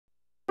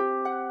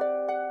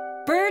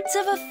Birds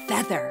of a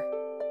Feather.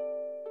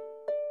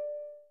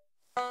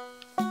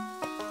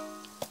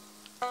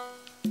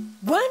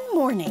 One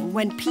morning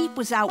when Peep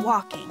was out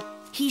walking,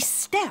 he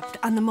stepped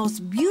on the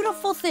most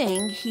beautiful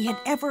thing he had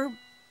ever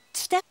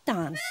stepped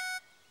on.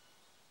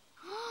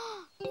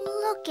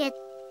 Look at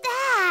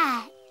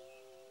that!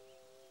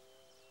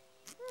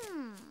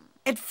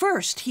 At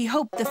first, he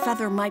hoped the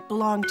feather might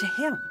belong to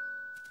him.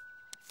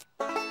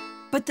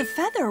 But the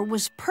feather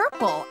was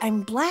purple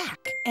and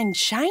black and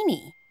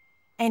shiny,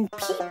 and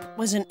Peep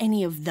wasn't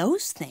any of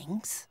those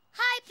things.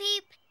 Hi,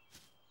 Peep.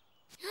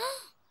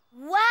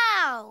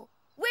 Wow!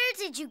 Where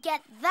did you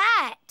get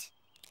that?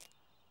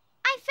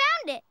 I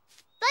found it,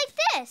 like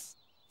this.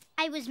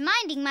 I was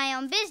minding my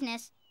own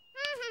business.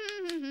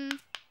 And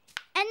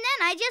then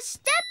I just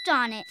stepped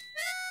on it.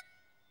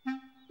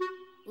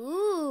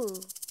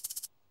 Ooh.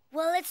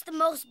 Well, it's the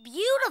most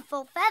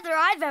beautiful feather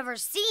I've ever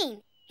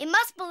seen. It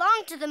must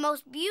belong to the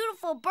most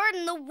beautiful bird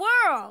in the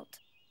world.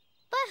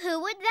 But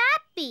who would that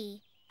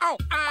be? Oh,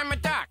 I'm a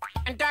duck,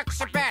 and ducks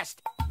are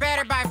best.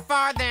 Better by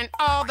far than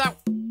all the...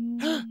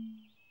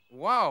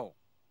 Whoa.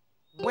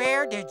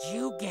 Where did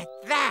you get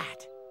that?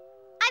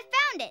 I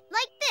found it,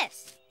 like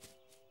this.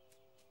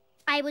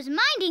 I was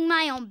minding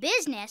my own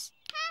business.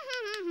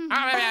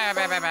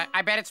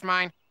 I bet it's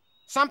mine.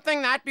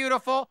 Something that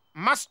beautiful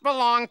must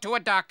belong to a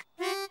duck.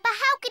 But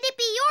how could it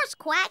be yours,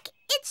 Quack?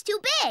 It's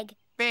too big.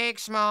 Big,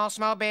 small,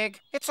 small,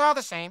 big. It's all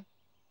the same.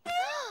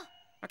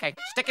 Okay,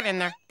 stick it in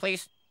there,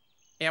 please.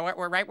 Yeah,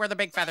 we're right where the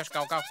big feathers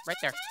go. Go, right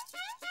there.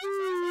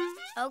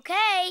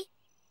 Okay,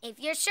 if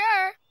you're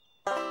sure.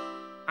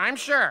 I'm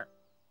sure.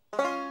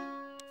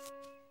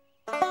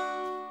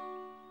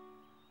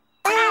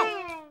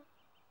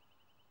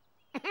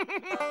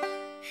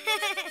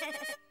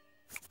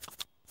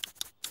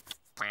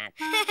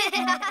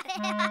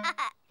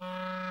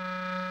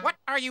 What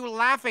are you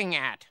laughing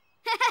at?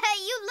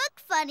 You look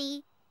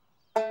funny.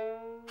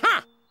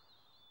 Huh!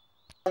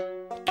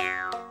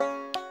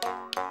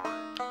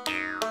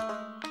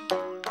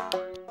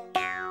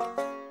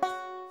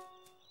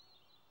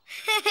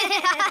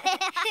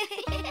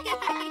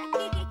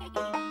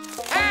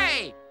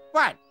 Hey!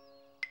 What?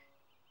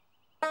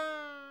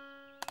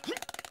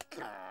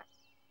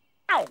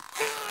 Ow!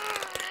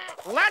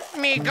 Let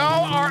me go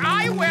or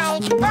I will...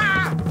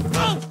 Ah!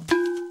 Oh!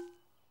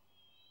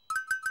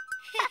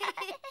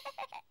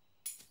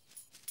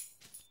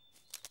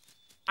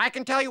 I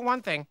can tell you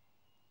one thing.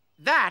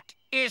 That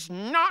is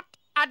not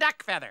a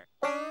duck feather.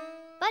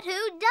 But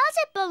who does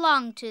it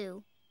belong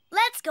to?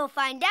 Let's go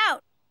find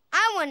out.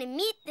 I want to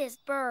meet this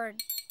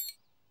bird.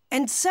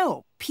 And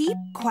so, Peep,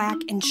 Quack,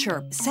 and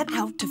Chirp set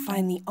out to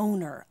find the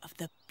owner of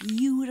the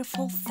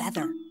beautiful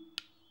feather.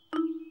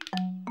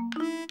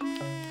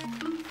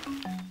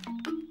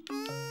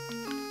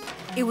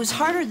 It was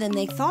harder than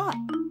they thought.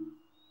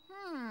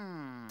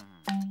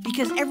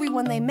 Because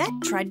everyone they met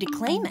tried to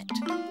claim it.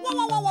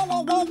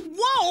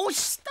 Whoa,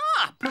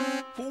 stop!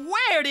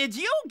 Where did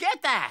you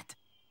get that?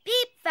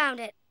 Peep found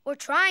it. We're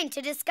trying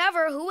to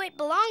discover who it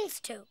belongs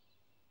to.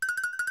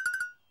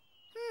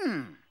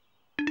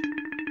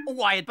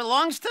 Why, it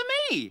belongs to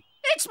me.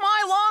 It's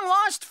my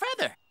long-lost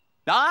feather.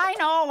 I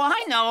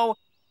know.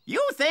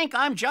 You think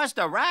I'm just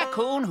a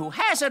raccoon who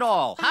has it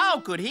all. How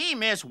could he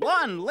miss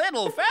one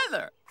little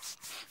feather?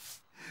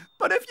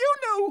 But if you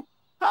knew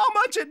how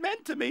much it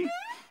meant to me,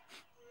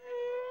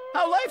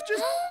 how life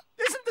just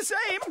isn't the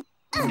same.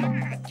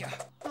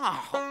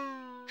 Oh,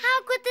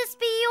 How could this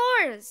be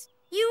yours?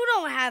 You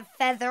don't have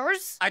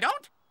feathers. I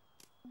don't?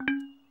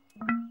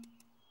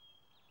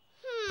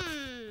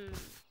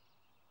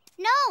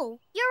 No,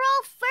 you're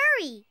all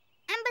furry.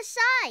 And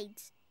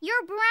besides,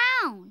 you're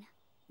brown.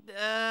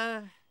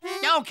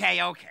 Okay.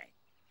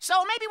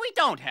 So maybe we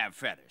don't have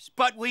feathers,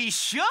 but we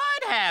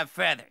should have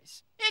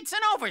feathers. It's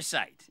an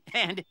oversight.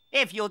 And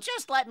if you'll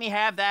just let me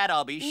have that,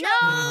 I'll be sure...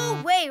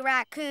 No way,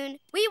 Raccoon.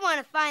 We want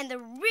to find the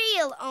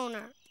real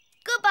owner.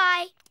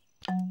 Goodbye.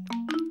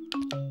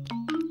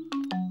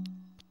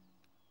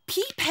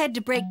 Peep had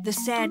to break the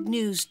sad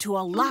news to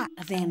a lot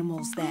of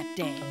animals that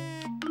day.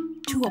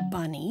 To a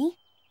bunny.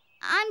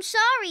 I'm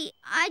sorry.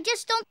 I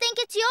just don't think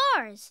it's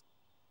yours.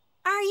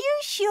 Are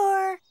you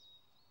sure?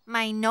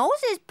 My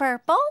nose is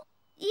purple.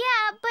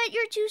 Yeah, but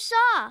you're too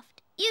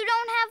soft. You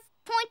don't have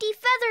pointy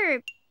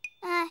feather...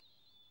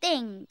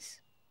 things.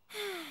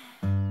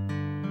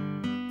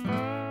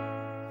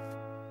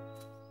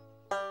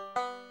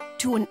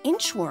 To an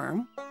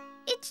inchworm.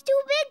 It's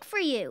too big for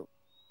you.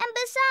 And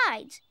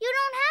besides, you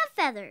don't have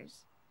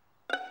feathers.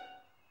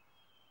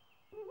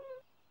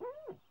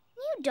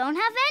 You don't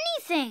have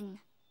anything.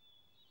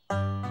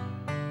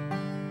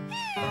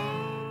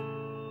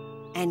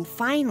 And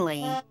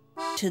finally,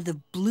 to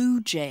the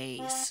blue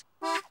jays.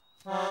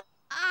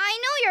 I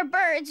know you're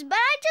birds, but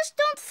I just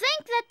don't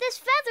think that this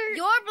feather...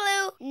 You're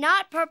blue,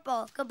 not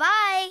purple.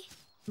 Goodbye.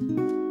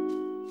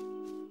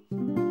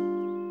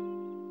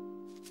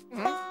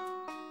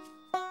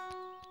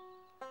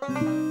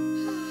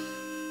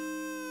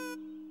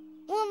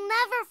 We'll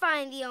never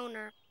find the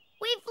owner.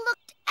 We've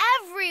looked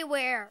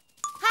everywhere.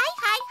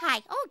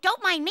 Hi. Oh,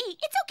 don't mind me.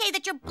 It's okay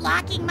that you're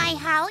blocking my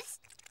house.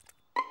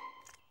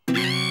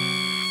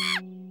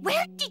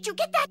 Where did you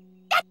get that?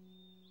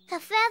 The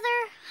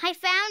feather, I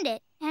found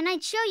it, and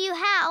I'd show you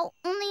how,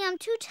 only I'm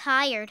too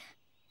tired.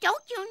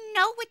 Don't you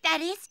know what that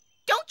is?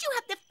 Don't you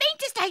have the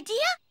faintest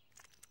idea?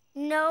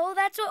 No,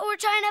 that's what we're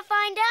trying to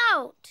find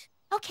out.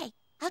 Okay,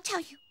 I'll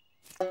tell you.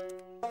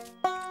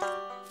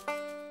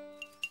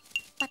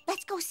 But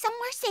let's go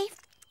somewhere safe.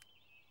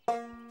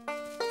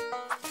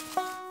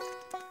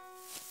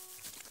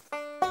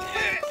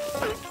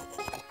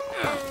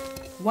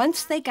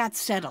 Once they got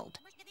settled,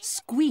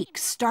 Squeak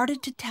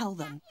started to tell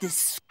them the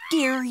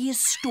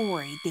scariest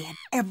story they had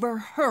ever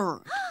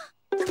heard.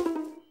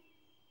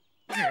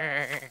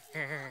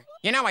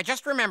 You know, I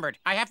just remembered.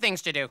 I have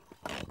things to do.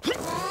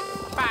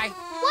 Bye.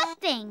 What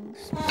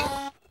things?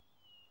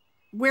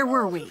 Where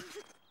were we?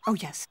 Oh,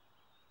 yes.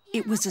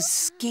 It was a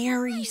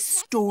scary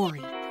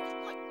story.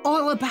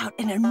 All about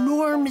an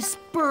enormous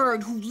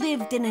bird who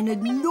lived in an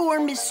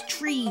enormous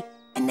tree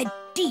in the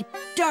deep,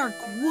 dark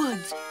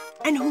woods,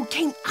 and who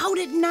came out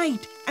at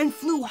night and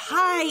flew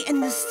high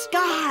in the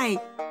sky.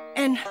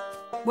 And,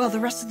 well, the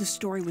rest of the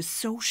story was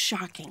so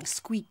shocking,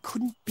 Squeak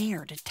couldn't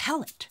bear to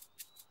tell it.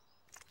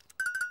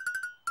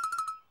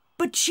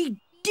 But she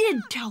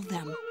did tell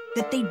them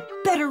that they'd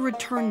better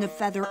return the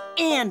feather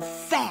and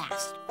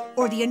fast,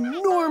 or the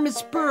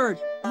enormous bird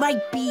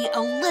might be a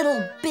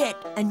little bit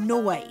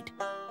annoyed.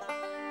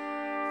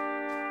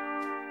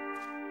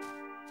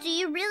 Do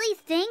you really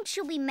think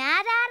she'll be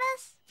mad at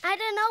us? I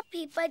don't know,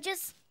 Peep. I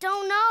just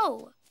don't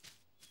know.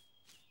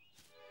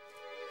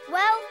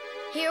 Well,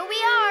 here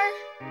we are.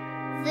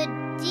 The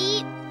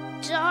deep,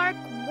 dark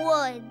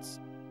woods.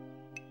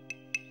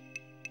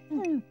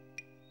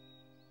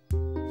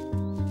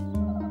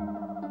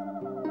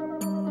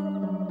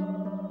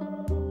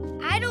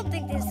 I don't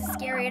think this is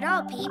scary at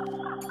all, Peep.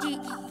 Do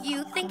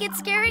you think it's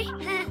scary?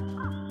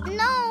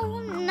 No,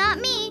 not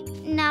me.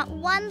 Not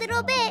one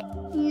little bit.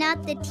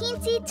 Not the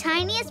teensy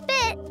tiniest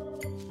bit.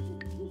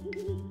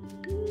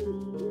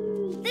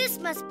 This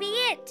must be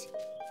it.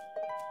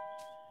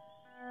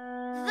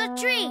 The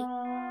tree.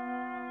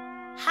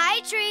 Hi,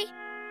 tree.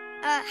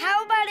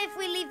 How about if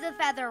we leave the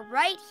feather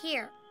right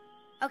here?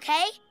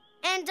 Okay?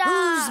 And,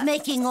 Who's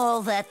making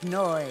all that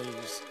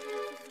noise?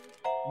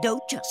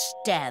 Don't just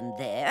stand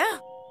there.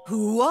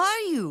 Who are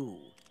you?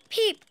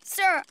 Peep,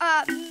 sir,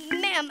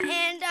 ma'am,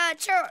 and,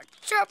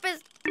 chirp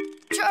is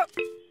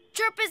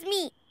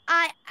me.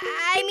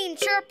 I mean,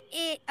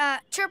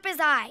 chirp is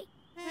I.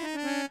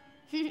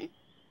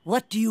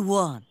 What do you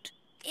want?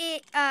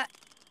 We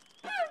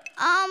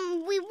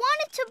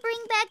wanted to bring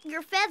back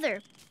your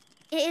feather.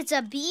 It's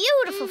a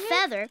beautiful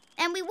feather,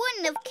 and we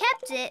wouldn't have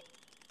kept it,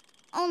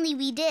 only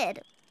we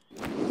did.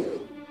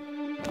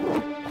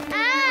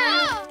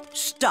 Ow!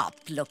 Stop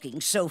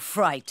looking so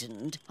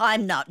frightened.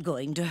 I'm not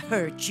going to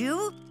hurt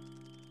you.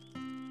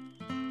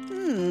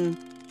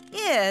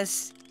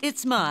 Yes,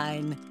 it's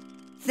mine.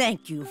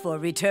 Thank you for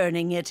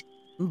returning it,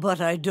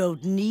 but I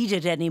don't need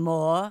it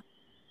anymore.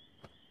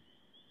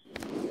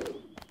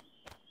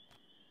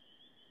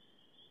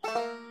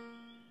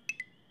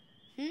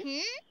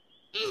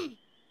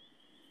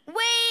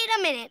 Wait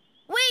a minute.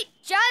 Wait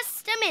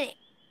just a minute.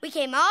 We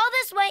came all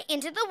this way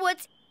into the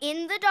woods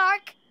in the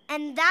dark,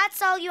 and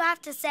that's all you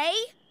have to say?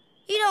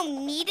 You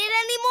don't need it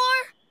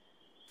anymore?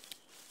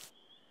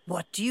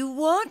 What do you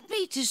want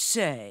me to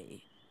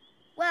say?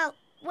 Well,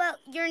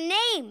 your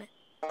name.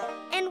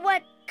 And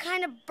what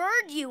kind of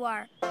bird you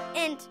are.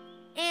 And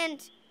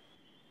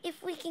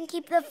if we can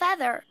keep the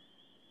feather.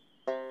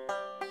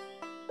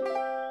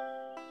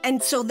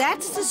 And so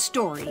that's the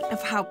story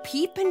of how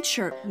Peep and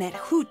Chirp met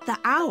Hoot the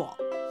owl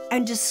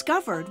and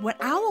discovered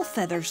what owl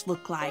feathers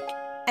look like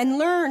and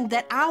learned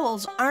that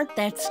owls aren't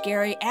that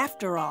scary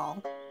after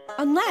all.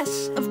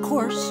 Unless, of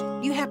course,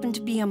 you happen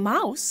to be a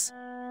mouse.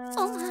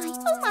 Oh my,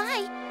 oh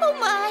my, oh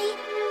my.